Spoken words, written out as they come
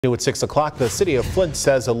New at 6 o'clock, the city of Flint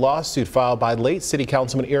says a lawsuit filed by late city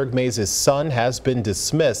councilman Eric Mays' son has been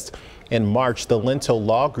dismissed. In March, the Lentil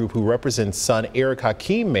Law Group, who represents son Eric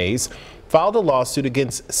Hakeem Mays, filed a lawsuit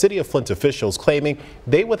against city of Flint officials claiming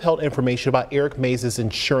they withheld information about Eric Mays'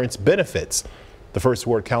 insurance benefits. The first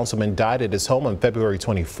ward councilman died at his home on February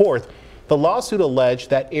 24th. The lawsuit alleged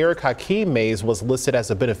that Eric Hakeem Mays was listed as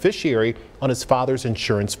a beneficiary on his father's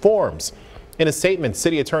insurance forms. In a statement,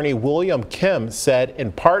 City Attorney William Kim said,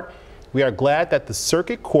 in part, "We are glad that the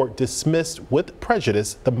circuit court dismissed with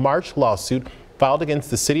prejudice the March lawsuit filed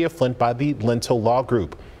against the city of Flint by the Lentil Law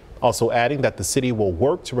Group," also adding that the city will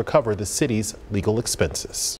work to recover the city's legal expenses.